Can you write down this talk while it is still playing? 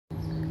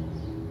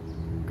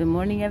Good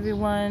morning,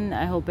 everyone.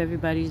 I hope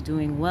everybody's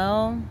doing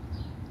well.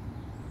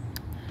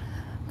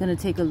 Gonna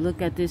take a look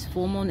at this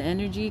full moon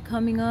energy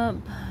coming up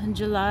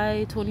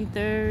July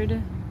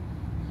 23rd.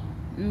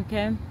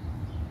 Okay.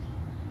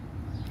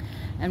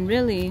 And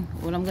really,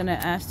 what I'm gonna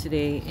ask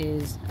today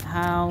is,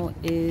 how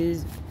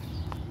is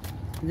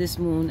this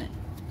moon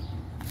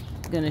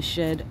gonna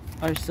shed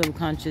our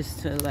subconscious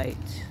to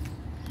light?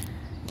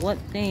 What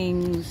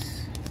things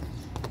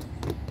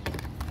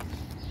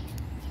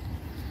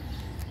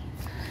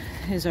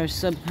is our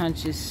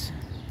subconscious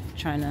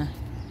trying to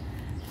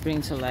bring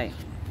to light?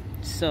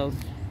 So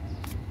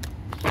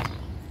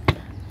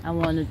I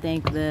want to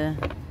thank the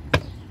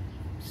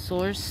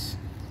source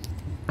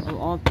of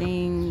all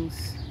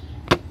things,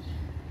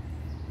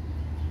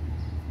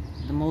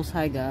 the Most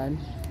High God,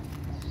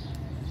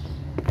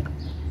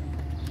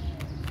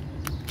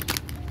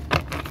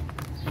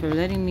 for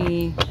letting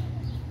me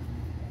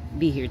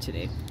be here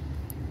today,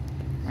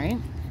 right?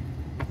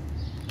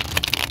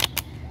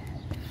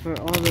 For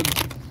all the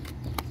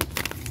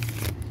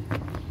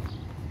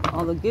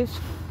gifts,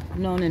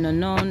 known and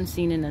unknown,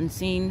 seen and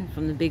unseen,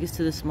 from the biggest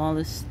to the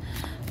smallest.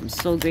 I'm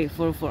so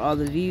grateful for all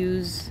the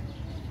views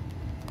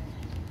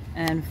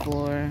and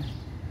for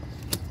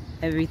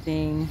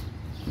everything.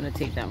 I'm gonna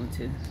take that one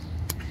too.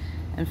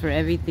 And for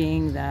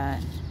everything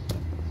that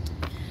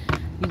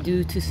you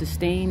do to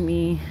sustain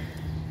me,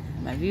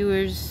 my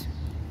viewers.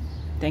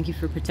 Thank you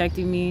for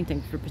protecting me.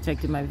 Thank you for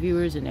protecting my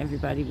viewers and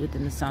everybody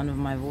within the sound of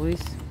my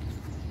voice.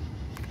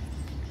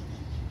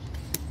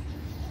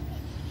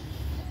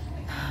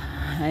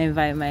 I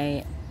invite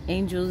my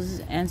angels,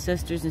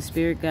 ancestors, and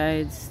spirit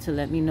guides to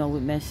let me know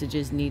what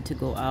messages need to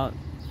go out,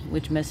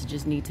 which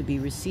messages need to be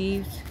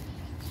received.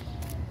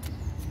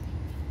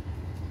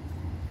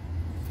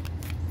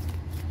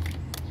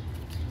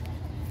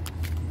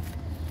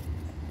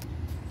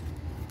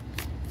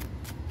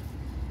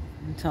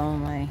 And tell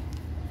my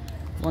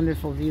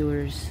wonderful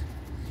viewers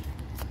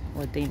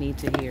what they need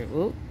to hear.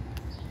 Oh.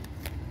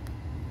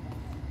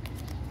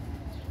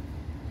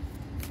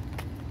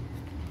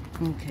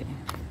 Okay.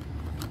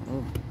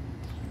 Oh.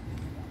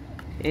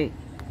 Okay.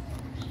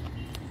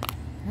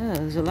 Yeah,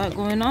 there's a lot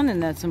going on in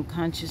that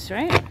subconscious,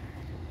 right?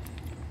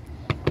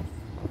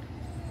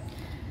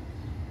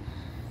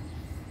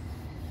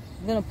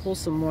 I'm gonna pull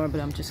some more,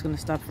 but I'm just gonna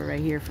stop for right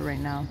here for right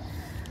now.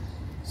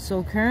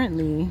 So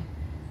currently,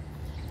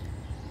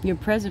 your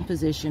present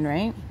position,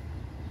 right,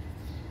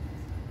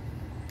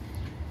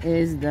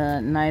 is the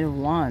Knight of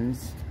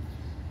Wands,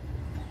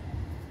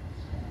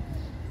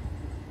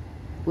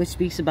 which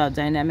speaks about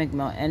dynamic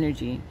male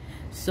energy.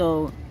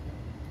 So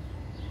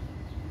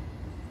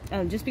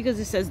just because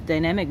it says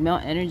dynamic male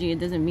energy, it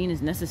doesn't mean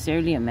it's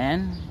necessarily a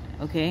man,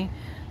 okay?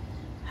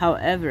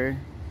 However,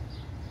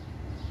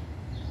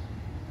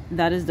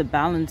 that is the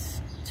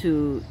balance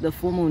to the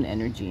full moon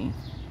energy,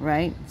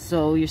 right?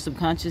 So your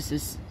subconscious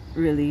is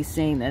really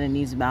saying that it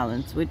needs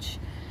balance, which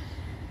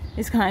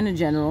is kind of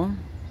general.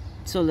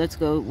 So let's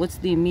go. What's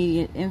the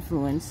immediate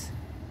influence?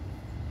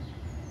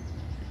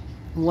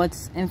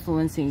 What's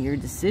influencing your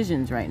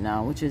decisions right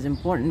now, which is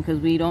important because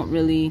we don't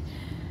really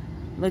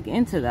look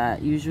into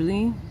that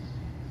usually.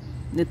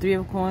 The Three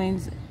of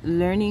Coins,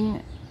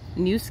 learning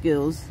new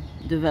skills,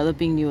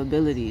 developing new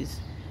abilities,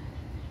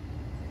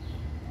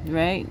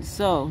 right?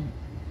 So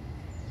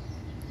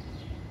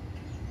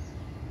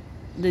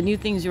the new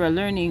things you are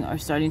learning are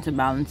starting to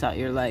balance out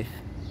your life,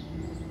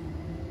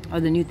 or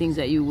the new things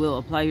that you will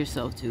apply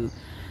yourself to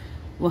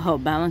will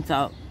help balance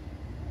out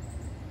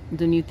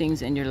the new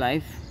things in your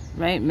life,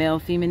 right? Male,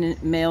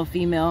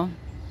 female.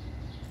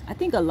 I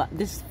think a lot,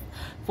 this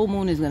full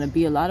moon is going to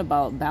be a lot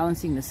about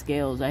balancing the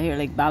scales. I hear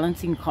like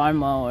balancing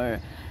karma, or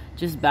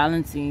just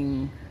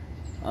balancing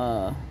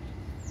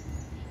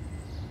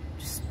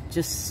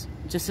just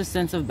a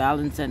sense of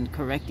balance and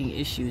correcting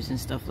issues and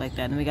stuff like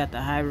that. And we got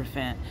the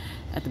Hierophant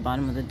at the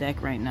bottom of the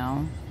deck right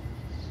now.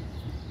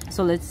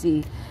 So let's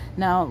see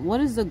now,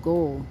 what is the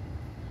goal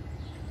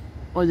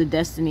or the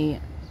destiny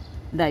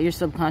that your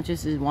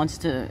subconscious wants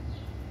to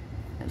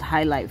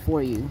highlight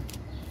for you?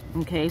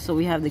 Okay, so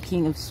we have the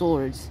King of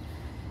Swords.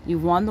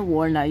 You've won the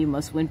war, now you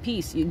must win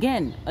peace.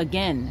 Again,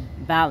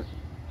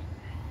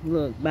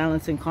 look,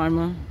 balance and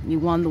karma. You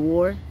won the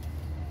war.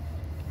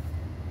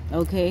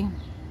 Okay.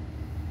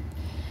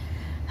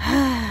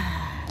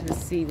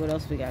 Let's see what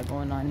else we got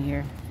going on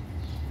here.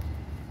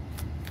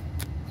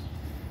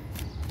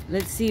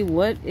 Let's see,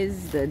 what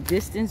is the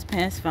distance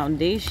past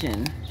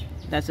foundation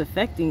that's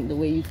affecting the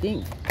way you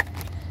think?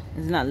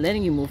 It's not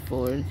letting you move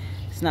forward.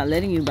 It's not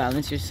letting you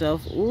balance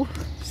yourself. Ooh,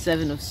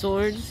 Seven of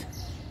Swords.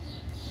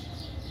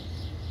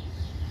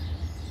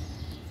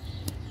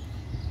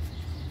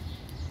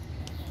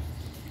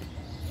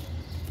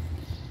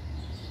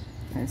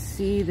 Let's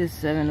see, the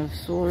Seven of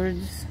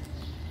Swords.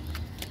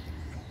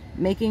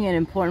 Making it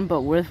important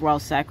but worthwhile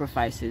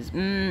sacrifices.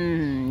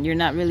 You're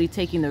not really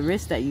taking the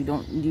risk that you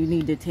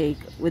need to take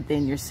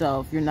within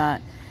yourself. You're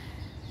not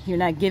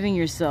giving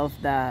yourself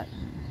that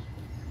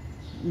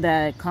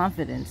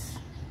confidence.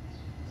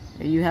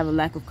 You have a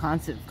lack of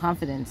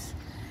confidence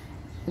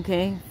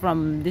Okay,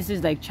 from this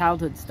is like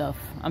childhood stuff.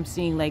 I'm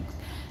seeing like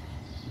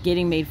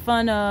getting made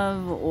fun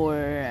of,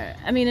 or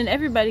I mean, and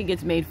everybody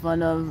gets made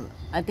fun of.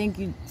 I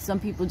think some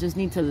people just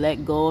need to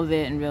let go of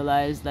it and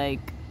realize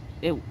like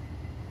it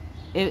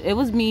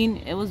was mean.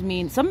 It was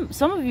mean. Some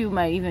of you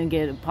might even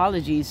get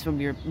apologies from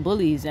your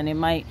bullies, and it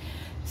might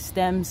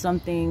stem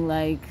something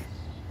like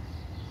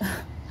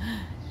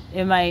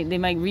they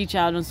might reach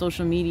out on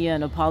social media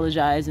and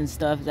apologize and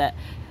stuff. That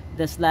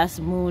this last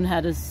moon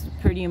had us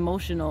pretty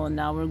emotional, and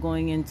now we're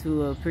going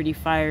into a pretty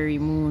fiery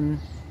moon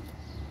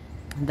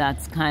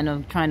that's kind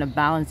of trying to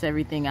balance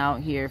everything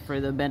out here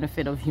for the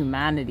benefit of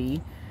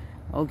humanity.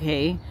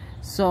 Okay,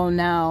 so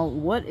now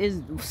what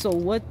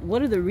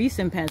are the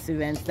recent past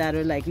events that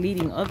are like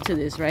leading up to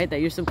this, right?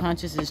 That your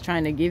subconscious is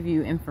trying to give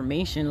you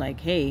information like,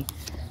 hey,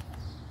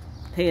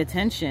 pay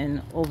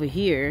attention over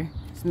here.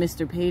 It's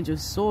Mr. Page of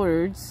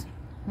Swords.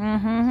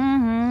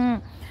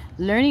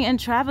 Learning and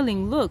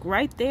traveling. Look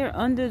right there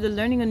under the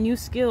learning a new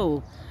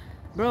skill,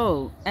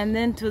 bro. And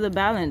then to the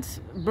balance,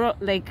 bro,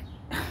 like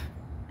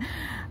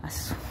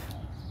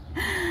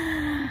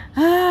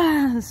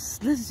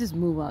let's just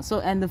move on. So,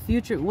 and the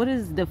future, what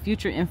is the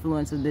future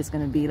influence of this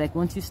going to be? Like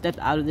once you step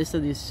out of this,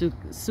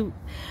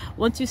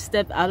 once you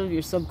step out of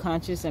your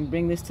subconscious and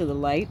bring this to the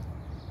light,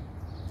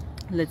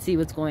 let's see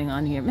what's going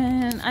on here.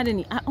 Man, I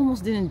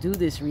almost didn't do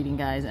this reading,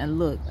 guys. And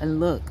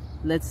look,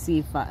 let's see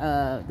if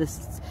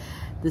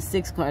the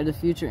sixth card, the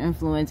future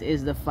influence,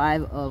 is the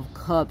 5 of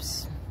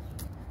Cups.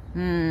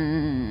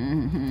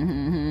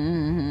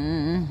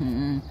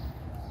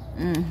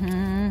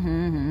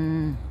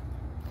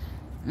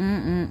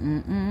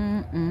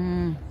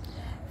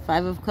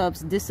 5 of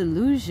Cups,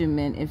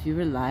 disillusionment if you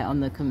rely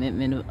on the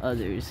commitment of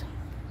others.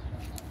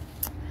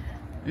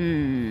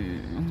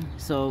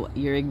 So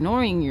you're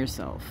ignoring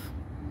yourself.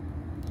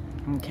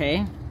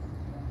 Okay,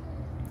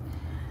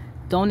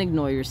 don't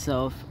ignore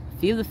yourself.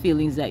 Feel the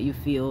feelings that you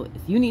feel.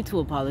 If you need to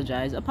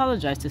apologize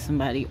to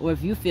somebody, or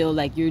if you feel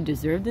like you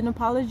deserved an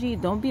apology,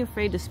 don't be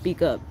afraid to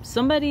speak up.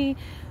 Somebody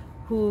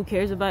who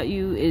cares about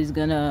you is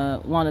gonna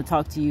want to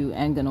talk to you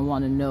and gonna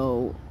want to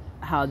know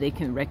how they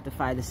can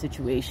rectify the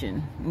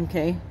situation.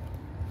 Okay.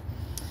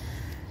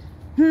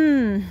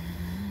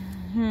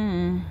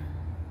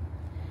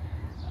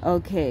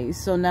 Okay,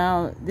 so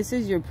now this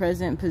is your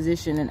present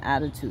position and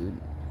attitude.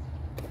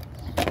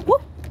 Woo!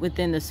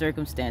 Within the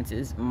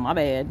circumstances. My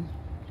bad.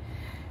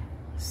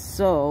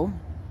 So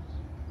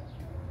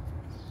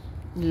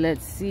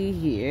let's see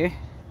here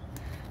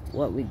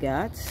what we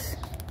got.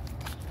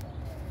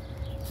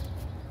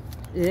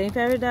 It ain't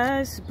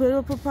paradise. Put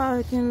up a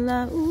parking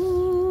lot.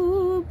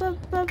 Ooh,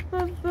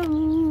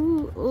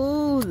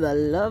 ooh, the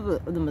lover,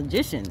 the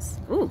magicians.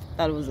 Ooh,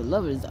 thought it was the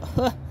lovers.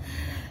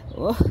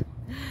 Oh,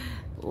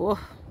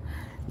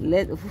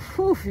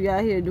 you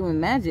out here doing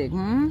magic,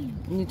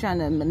 You trying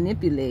to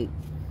manipulate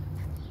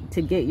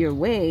to get your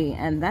way,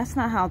 and that's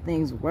not how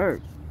things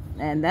work.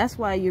 And that's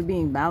why you're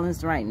being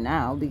balanced right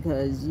now,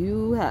 because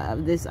you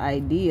have this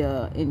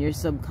idea in your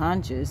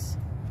subconscious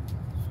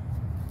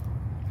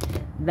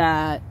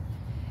that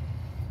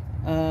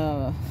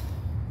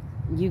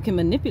you can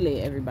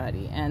manipulate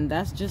everybody, and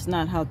that's just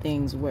not how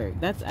things work.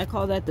 I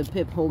call that the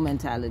pimp hole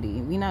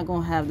mentality. We're not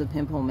gonna have the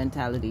pimp hole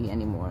mentality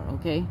anymore.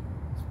 Okay,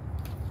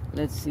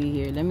 let's see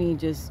here. Let me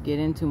just get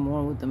into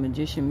more what the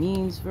magician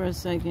means for a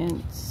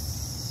second.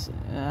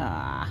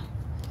 I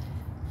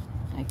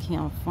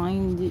can't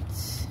find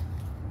it.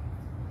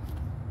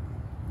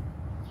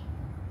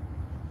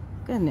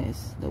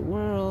 Goodness, the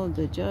world,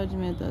 the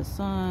judgment, the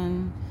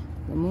sun,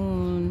 the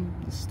moon,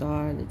 the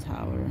star, the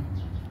tower,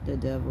 the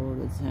devil,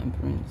 the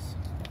temperance,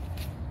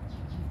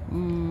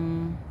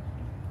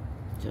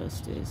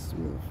 justice,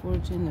 wheel of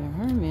fortune, the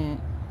hermit.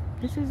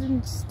 This is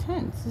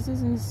intense. This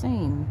is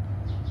insane.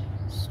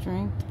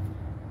 Strength.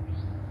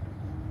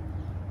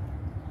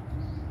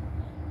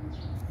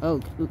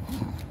 Oh,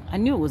 I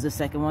knew it was the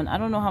second one. I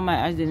don't know how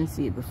my eyes didn't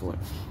see it before.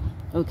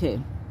 Okay.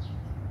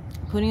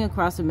 Putting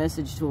across a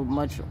message to a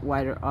much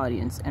wider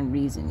audience and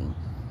reasoning.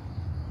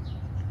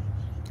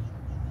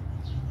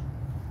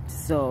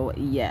 So,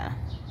 yeah.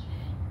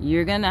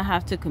 You're going to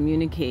have to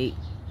communicate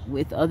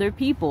with other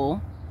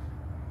people.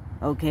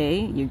 Okay?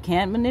 You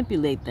can't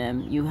manipulate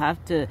them. You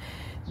have to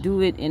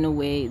do it in a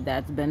way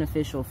that's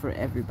beneficial for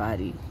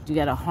everybody. You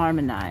got to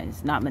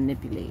harmonize, not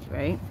manipulate,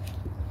 right?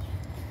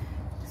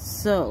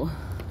 So,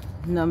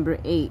 number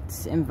 8,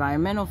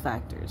 environmental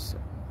factors.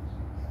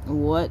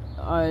 What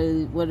are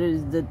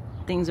the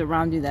things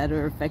around you that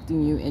are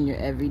affecting you in your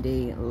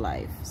everyday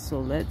life? So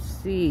let's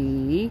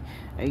see.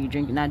 Are you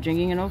not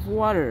drinking enough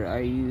water?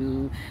 Are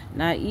you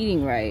not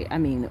eating right? I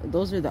mean,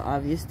 those are the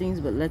obvious things,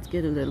 but let's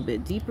get a little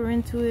bit deeper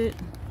into it.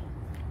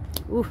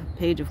 Ooh,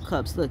 Page of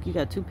Cups. Look, you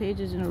got 2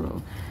 pages in a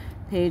row.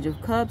 Page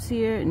of Cups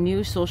here.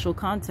 New social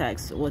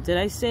contacts. What did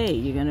I say?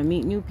 You're gonna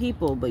meet new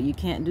people, but you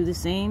can't do the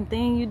same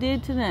thing you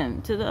did to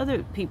them, to the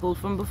other people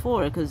from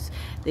before, because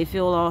they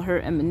feel all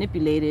hurt and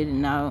manipulated,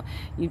 and now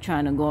you're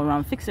trying to go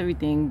around fix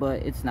everything,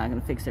 but it's not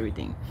gonna fix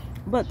everything.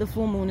 But the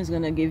full moon is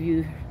gonna give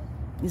you,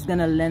 is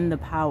gonna lend the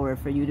power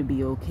for you to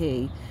be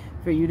okay,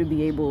 for you to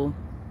be able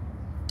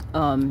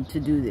to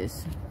do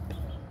this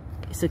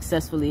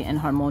successfully and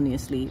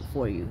harmoniously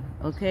for you.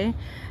 Okay,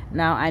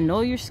 now I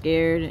know you're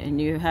scared and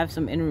you have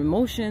some inner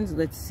emotions.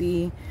 Let's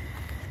see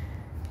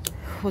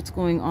what's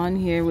going on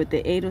here with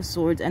the Eight of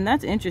Swords. And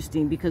that's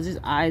interesting because his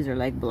eyes are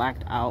like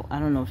blacked out. I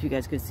don't know if you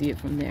guys could see it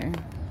from there,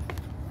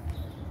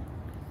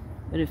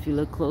 but if you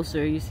look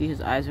closer, you see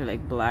his eyes are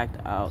like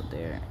blacked out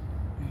there.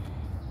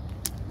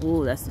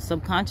 Oh, that's the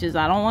subconscious.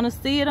 I don't want to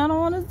see it. I don't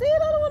want to see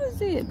it. I don't want to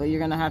see it. But you're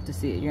gonna have to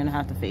see it. You're gonna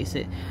have to face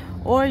it,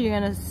 or you're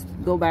gonna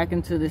go back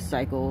into this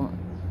cycle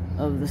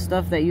of the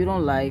stuff that you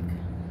don't like.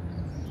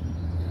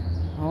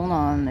 Hold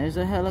on, there's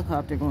a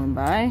helicopter going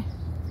by.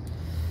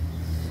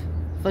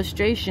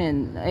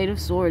 Frustration, Eight of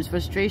Swords,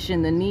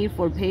 frustration, the need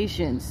for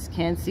patience,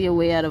 can't see a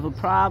way out of a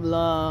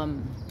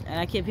problem. And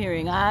I kept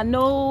hearing, I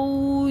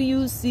know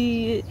you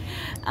see it,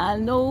 I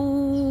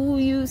know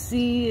you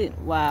see it.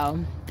 Wow,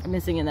 I've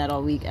been singing that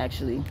all week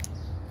actually.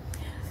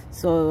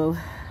 So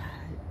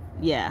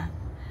yeah,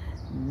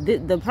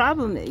 the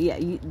problem, yeah,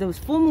 the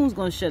full moon's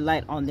gonna shed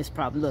light on this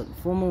problem. Look,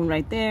 full moon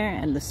right there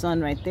and the sun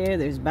right there,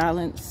 there's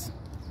balance.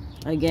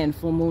 Again,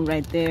 full moon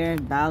right there,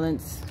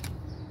 balance.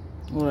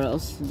 Where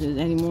else? Is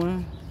there any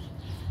more?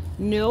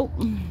 Nope.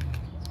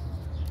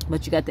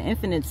 But you got the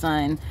infinite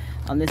sign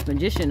on this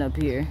magician up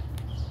here.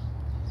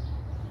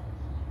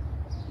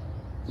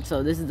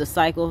 So this is the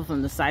cycle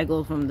from the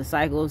cycle from the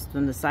cycles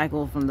from the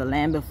cycle from the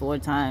land before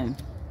time.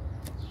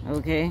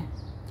 Okay,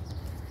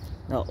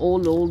 the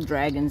old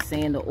dragon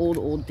saying the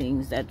old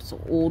things that's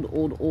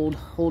old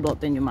hold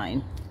up in your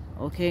mind.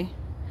 Okay,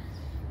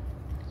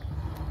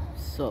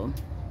 so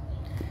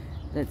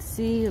let's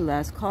see,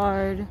 last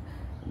card,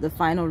 the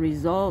final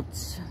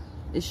results.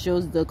 It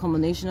shows the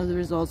culmination of the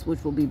results,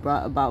 which will be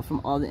brought about from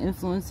all the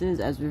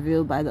influences as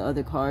revealed by the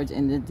other cards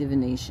in the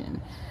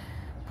divination.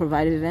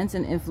 Provided events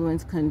and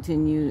influence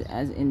continue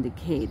as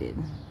indicated.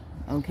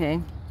 Okay,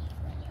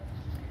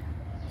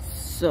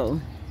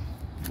 so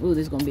ooh,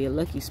 this is gonna be a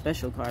lucky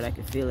special card. I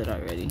can feel it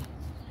already.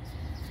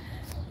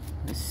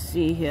 Let's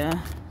see here.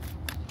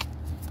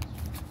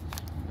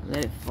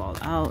 Let it fall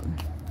out.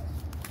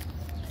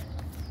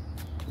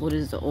 What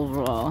is the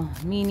overall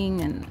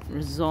meaning and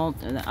result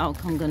and the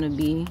outcome gonna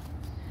be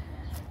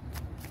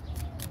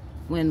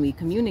when we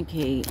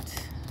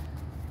communicate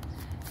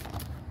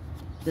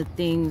the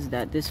things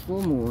that this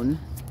full moon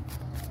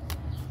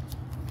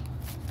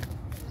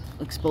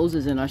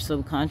exposes in our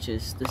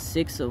subconscious? The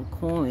Six of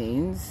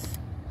Coins.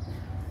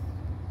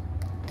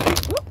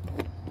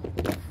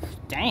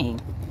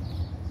 Dang,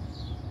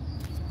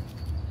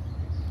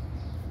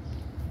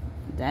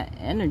 that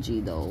energy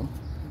though,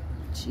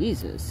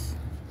 Jesus,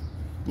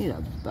 need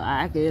to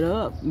back it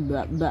up,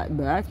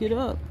 back it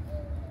up.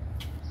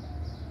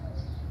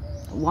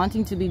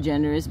 Wanting to be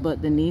generous,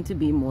 but the need to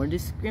be more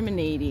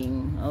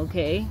discriminating.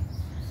 Okay,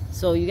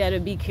 so you got to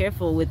be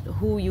careful with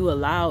who you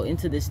allow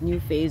into this new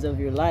phase of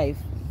your life.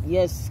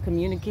 Yes,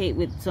 communicate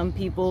with some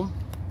people.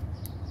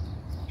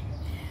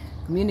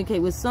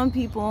 Communicate with some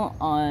people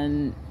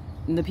on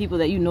the people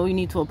that you know you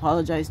need to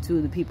apologize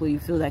to, the people you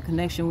feel that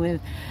connection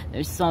with.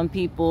 There's some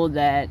people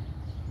that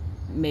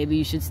maybe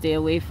you should stay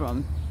away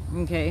from.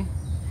 Okay,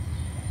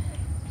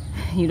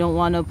 you don't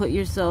want to put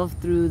yourself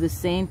through the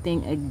same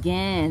thing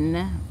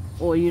again,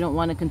 or you don't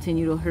want to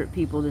continue to hurt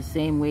people the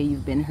same way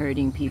you've been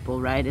hurting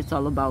people, right? It's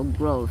all about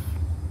growth.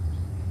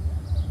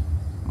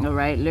 All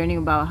right, learning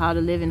about how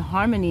to live in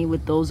harmony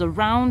with those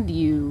around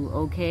you.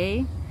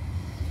 Okay,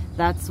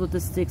 that's what the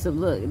Six of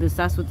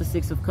that's what the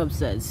Six of Cups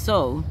says.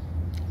 So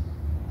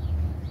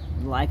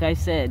like I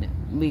said,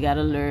 we got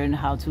to learn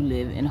how to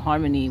live in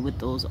harmony with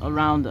those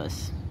around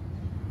us.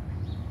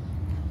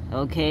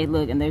 Okay,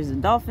 look, and there's the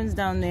dolphins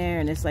down there,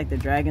 and it's like the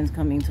dragons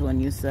coming to a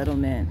new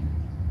settlement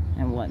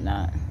and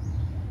whatnot.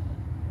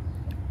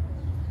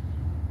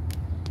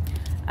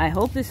 I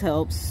hope this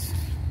helps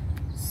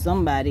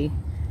somebody.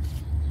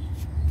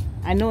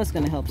 I know it's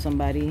going to help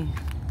somebody.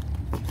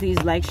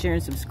 Please like, share,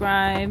 and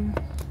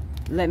subscribe.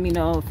 Let me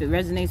know if it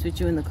resonates with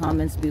you in the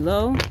comments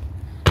below.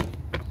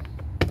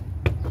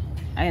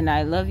 And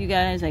I love you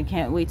guys. I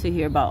can't wait to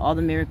hear about all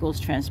the miracles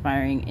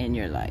transpiring in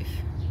your life.